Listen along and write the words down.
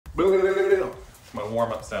My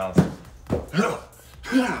warm-up sounds.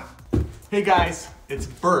 Hey guys, it's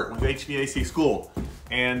Bert with HVAC School,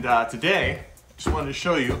 and today just wanted to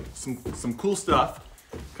show you some cool stuff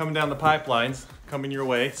coming down the pipelines, coming your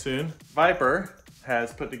way soon. Viper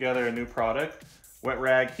has put together a new product,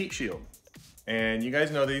 WetRag Heatshield, and you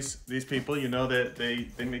guys know these people. You know that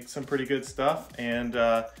they make some pretty good stuff, and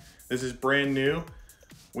this is brand new.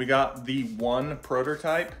 We got the one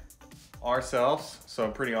prototype ourselves, so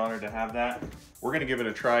I'm pretty honored to have that. We're gonna give it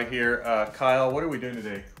a try here. Kyle, what are we doing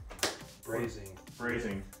today? Brazing.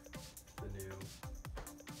 Brazing. The new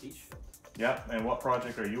heat shield. Yeah, and what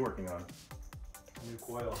project are you working on? New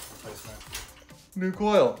coil replacement. New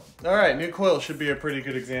coil. All right, new coil should be a pretty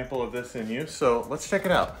good example of this in use, so let's check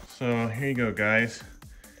it out. So here you go, guys.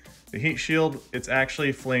 The heat shield, it's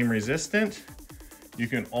actually flame resistant. You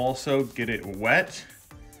can also get it wet.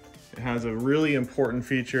 It has a really important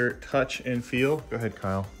feature, touch and feel. Go ahead,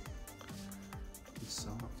 Kyle. It's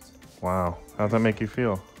soft. Wow, how's that make you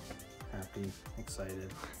feel? Happy, excited.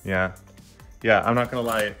 Yeah, I'm not gonna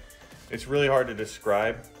lie. It's really hard to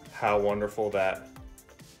describe how wonderful that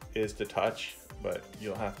is to touch, but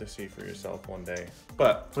you'll have to see for yourself one day.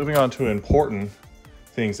 But moving on to important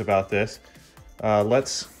things about this,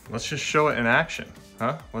 let's just show it in action,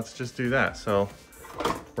 huh? Let's just do that. So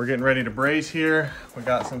we're getting ready to braze here. We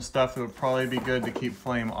got some stuff that would probably be good to keep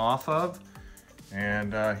flame off of.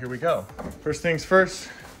 And here we go. First things first,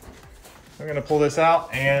 we're gonna pull this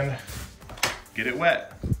out and get it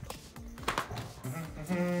wet.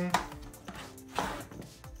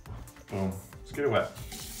 Boom, let's get it wet.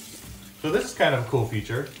 So this is kind of a cool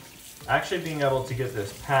feature. Actually being able to get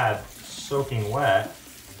this pad soaking wet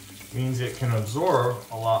means it can absorb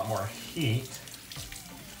a lot more heat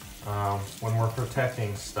when we're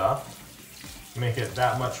protecting stuff. Make it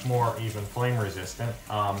that much more even flame resistant.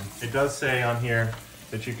 It does say on here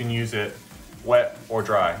that you can use it wet or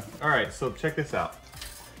dry. All right, so check this out.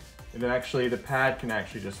 And then actually the pad can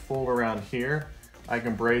actually just fold around here. I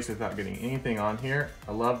can braze without getting anything on here.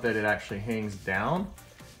 I love that it actually hangs down.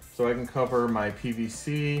 So I can cover my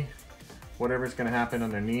PVC, whatever's gonna happen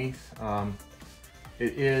underneath.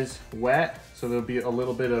 It is wet, so there'll be a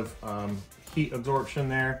little bit of heat absorption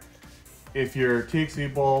there. If your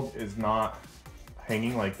TXV bulb is not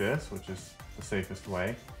hanging like this, which is the safest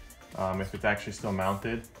way, if it's actually still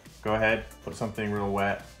mounted, go ahead, put something real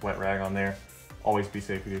wet rag on there. Always be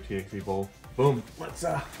safe with your TXV bulb. Boom, let's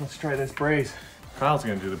try this braze. Kyle's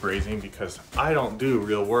gonna do the brazing because I don't do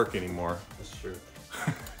real work anymore. That's true.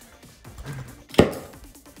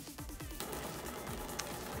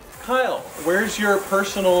 Kyle, where's your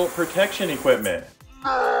personal protection equipment?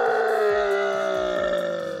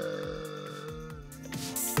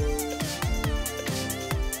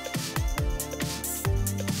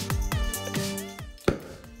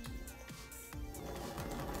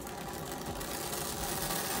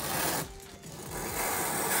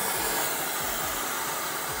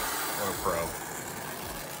 What a pro.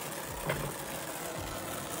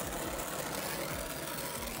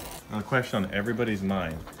 Now the question on everybody's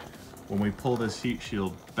mind, when we pull this heat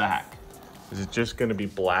shield back, is it just gonna be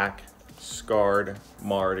black, scarred,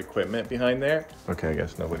 marred equipment behind there? Okay, I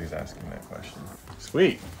guess nobody's asking that question.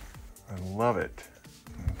 Sweet, I love it.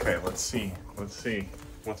 Okay, let's see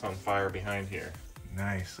what's on fire behind here.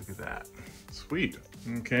 Nice, look at that. Sweet.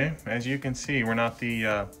 Okay, as you can see, we're not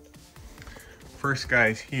the first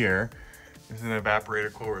guys here. This is an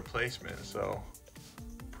evaporator coil replacement, so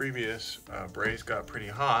previous braze got pretty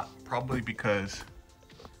hot, probably because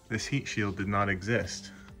this heat shield did not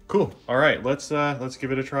exist. Cool. All right, let's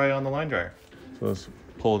give it a try on the line dryer. So let's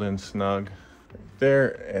pull it in snug there,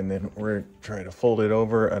 and then we're trying to fold it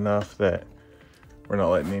over enough that we're not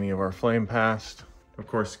letting any of our flame past. Of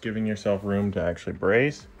course, giving yourself room to actually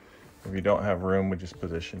braze. If you don't have room, we just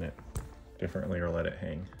position it differently or let it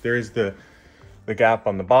hang. There is the gap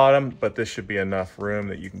on the bottom, but this should be enough room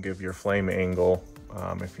that you can give your flame angle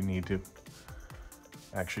if you need to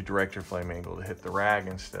actually direct your flame angle to hit the rag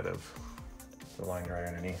instead of the line dryer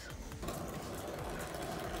underneath.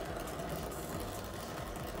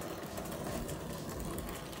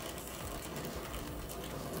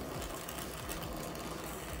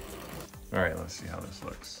 All right, let's see how this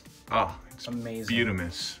looks. Oh, it's amazing.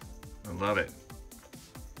 Beautimous. I love it.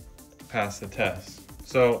 Pass the test.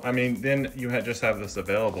 So, I mean, then you just have this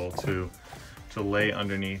available to lay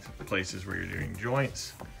underneath places where you're doing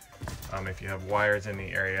joints. If you have wires in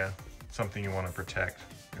the area, something you want to protect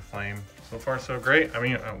your flame. So far, so great. I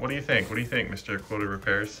mean, what do you think? What do you think, Mr. Quota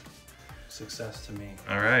Repairs? Success to me.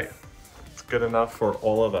 All right. It's good enough for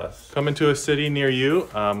all of us. Coming to a city near you.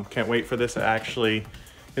 Can't wait for this to actually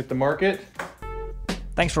hit the market.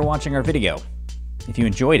 Thanks for watching our video. If you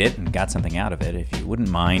enjoyed it and got something out of it, if you wouldn't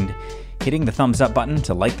mind hitting the thumbs up button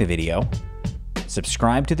to like the video,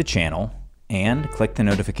 subscribe to the channel, and click the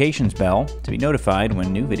notifications bell to be notified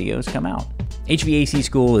when new videos come out. HVAC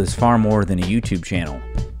School is far more than a YouTube channel.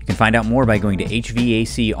 You can find out more by going to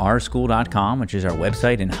hvacrschool.com, which is our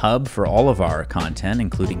website and hub for all of our content,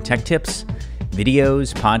 including tech tips,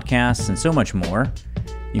 videos, podcasts, and so much more.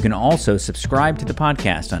 You can also subscribe to the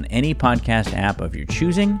podcast on any podcast app of your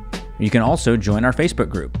choosing. You can also join our Facebook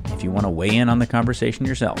group if you want to weigh in on the conversation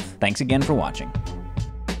yourself. Thanks again for watching.